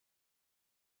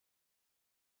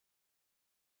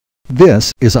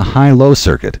This is a high-low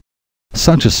circuit.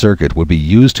 Such a circuit would be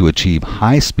used to achieve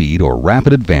high speed or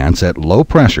rapid advance at low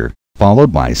pressure,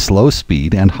 followed by slow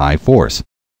speed and high force.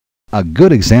 A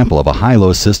good example of a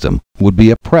high-low system would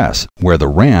be a press where the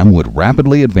ram would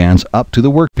rapidly advance up to the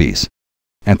workpiece.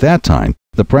 At that time,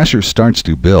 the pressure starts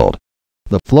to build.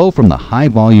 The flow from the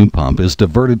high-volume pump is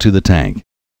diverted to the tank.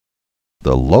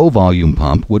 The low-volume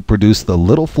pump would produce the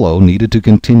little flow needed to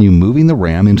continue moving the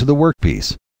ram into the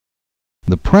workpiece.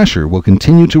 The pressure will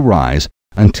continue to rise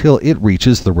until it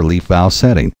reaches the relief valve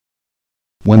setting.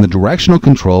 When the directional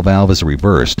control valve is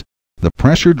reversed, the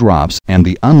pressure drops and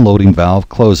the unloading valve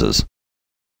closes.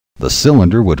 The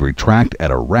cylinder would retract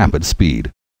at a rapid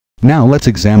speed. Now let's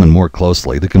examine more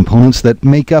closely the components that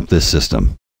make up this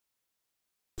system.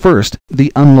 First,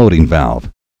 the unloading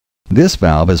valve. This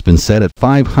valve has been set at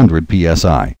 500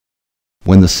 psi.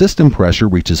 When the system pressure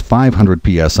reaches 500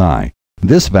 psi,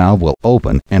 this valve will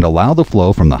open and allow the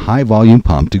flow from the high-volume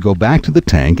pump to go back to the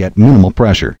tank at minimal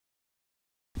pressure.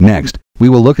 Next, we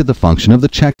will look at the function of the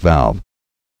check valve.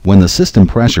 When the system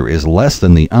pressure is less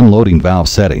than the unloading valve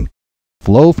setting,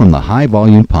 flow from the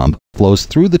high-volume pump flows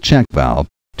through the check valve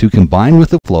to combine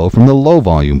with the flow from the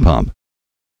low-volume pump.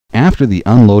 After the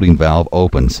unloading valve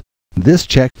opens, this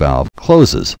check valve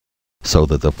closes so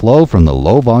that the flow from the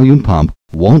low-volume pump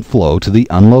won't flow to the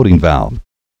unloading valve.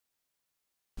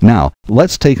 Now,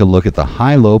 let's take a look at the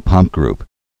high-low pump group.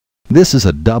 This is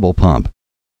a double pump.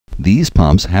 These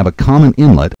pumps have a common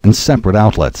inlet and separate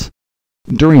outlets.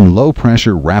 During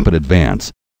low-pressure rapid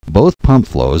advance, both pump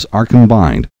flows are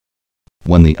combined.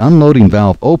 When the unloading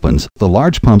valve opens, the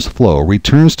large pump's flow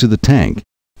returns to the tank,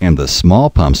 and the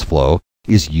small pump's flow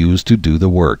is used to do the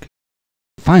work.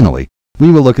 Finally,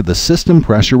 we will look at the system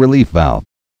pressure relief valve.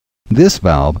 This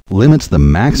valve limits the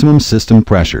maximum system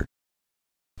pressure.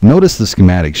 Notice the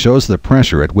schematic shows the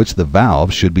pressure at which the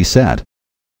valve should be set.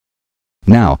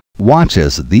 Now, watch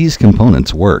as these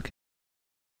components work.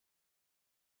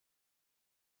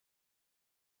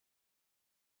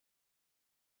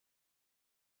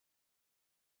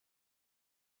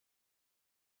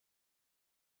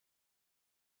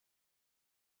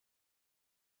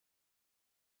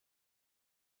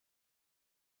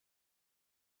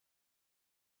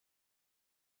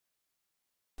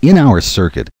 In our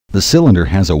circuit, the cylinder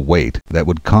has a weight that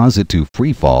would cause it to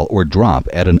free fall or drop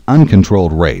at an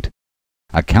uncontrolled rate.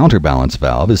 A counterbalance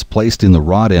valve is placed in the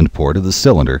rod end port of the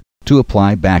cylinder to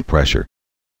apply back pressure.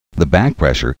 The back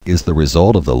pressure is the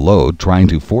result of the load trying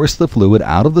to force the fluid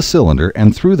out of the cylinder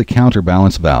and through the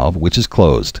counterbalance valve, which is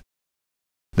closed.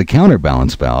 The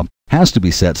counterbalance valve has to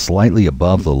be set slightly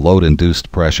above the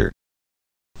load-induced pressure.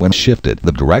 When shifted,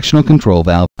 the directional control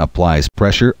valve applies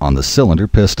pressure on the cylinder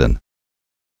piston.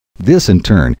 This, in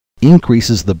turn,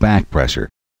 increases the back pressure,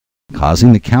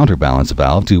 causing the counterbalance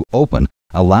valve to open,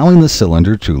 allowing the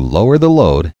cylinder to lower the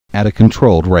load at a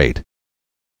controlled rate.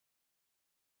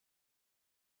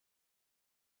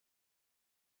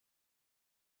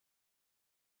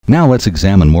 Now let's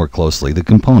examine more closely the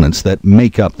components that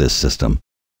make up this system.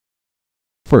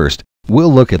 First,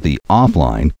 we'll look at the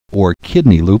offline or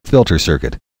kidney loop filter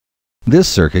circuit. This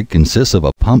circuit consists of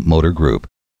a pump motor group,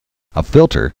 a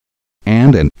filter,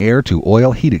 and an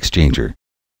air-to-oil heat exchanger.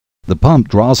 The pump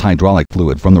draws hydraulic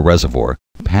fluid from the reservoir,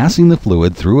 passing the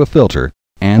fluid through a filter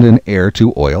and an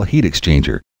air-to-oil heat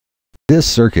exchanger. This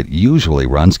circuit usually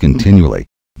runs continually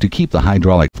to keep the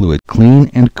hydraulic fluid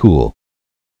clean and cool.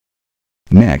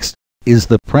 Next is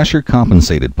the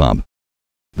pressure-compensated pump.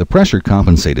 The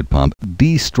pressure-compensated pump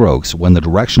de-strokes when the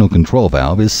directional control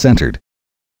valve is centered.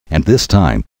 At this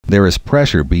time, there is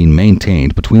pressure being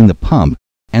maintained between the pump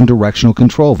and directional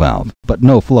control valve, but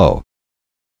no flow.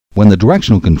 When the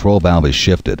directional control valve is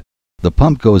shifted, the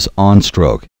pump goes on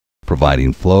stroke,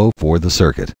 providing flow for the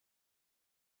circuit.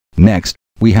 Next,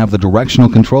 we have the directional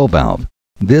control valve.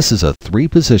 This is a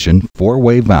 3-position,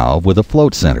 4-way valve with a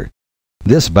float center.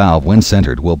 This valve, when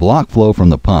centered, will block flow from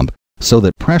the pump so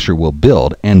that pressure will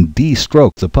build and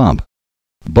de-stroke the pump.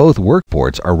 Both work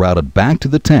ports are routed back to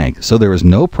the tank, so there is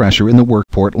no pressure in the work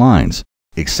port lines,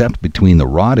 except between the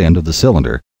rod end of the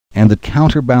cylinder and the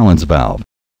counterbalance valve.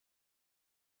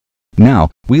 Now,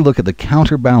 we look at the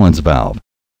counterbalance valve.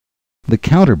 The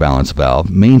counterbalance valve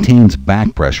maintains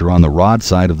back pressure on the rod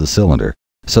side of the cylinder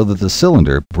so that the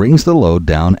cylinder brings the load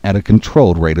down at a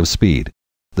controlled rate of speed.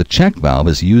 The check valve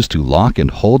is used to lock and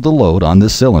hold the load on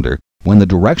this cylinder when the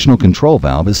directional control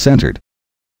valve is centered.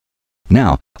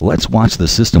 Now, let's watch the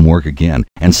system work again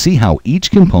and see how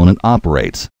each component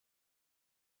operates.